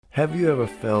Have you ever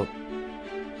felt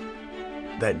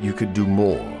that you could do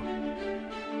more?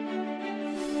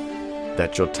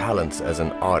 That your talents as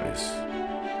an artist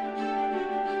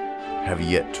have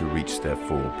yet to reach their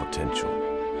full potential?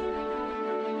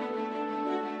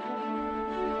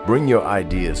 Bring your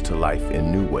ideas to life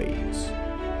in new ways.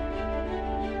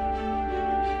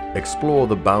 Explore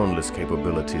the boundless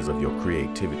capabilities of your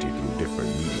creativity through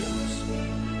different mediums.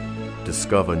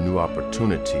 Discover new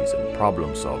opportunities and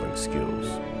problem-solving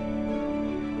skills.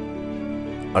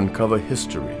 Uncover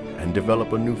history and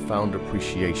develop a newfound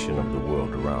appreciation of the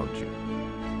world around you.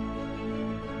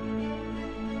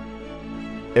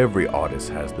 Every artist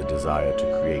has the desire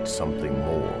to create something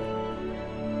more,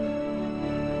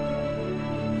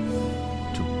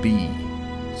 to be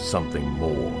something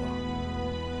more.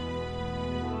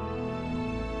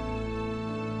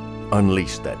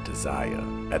 Unleash that desire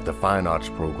at the Fine Arts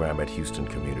program at Houston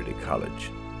Community College.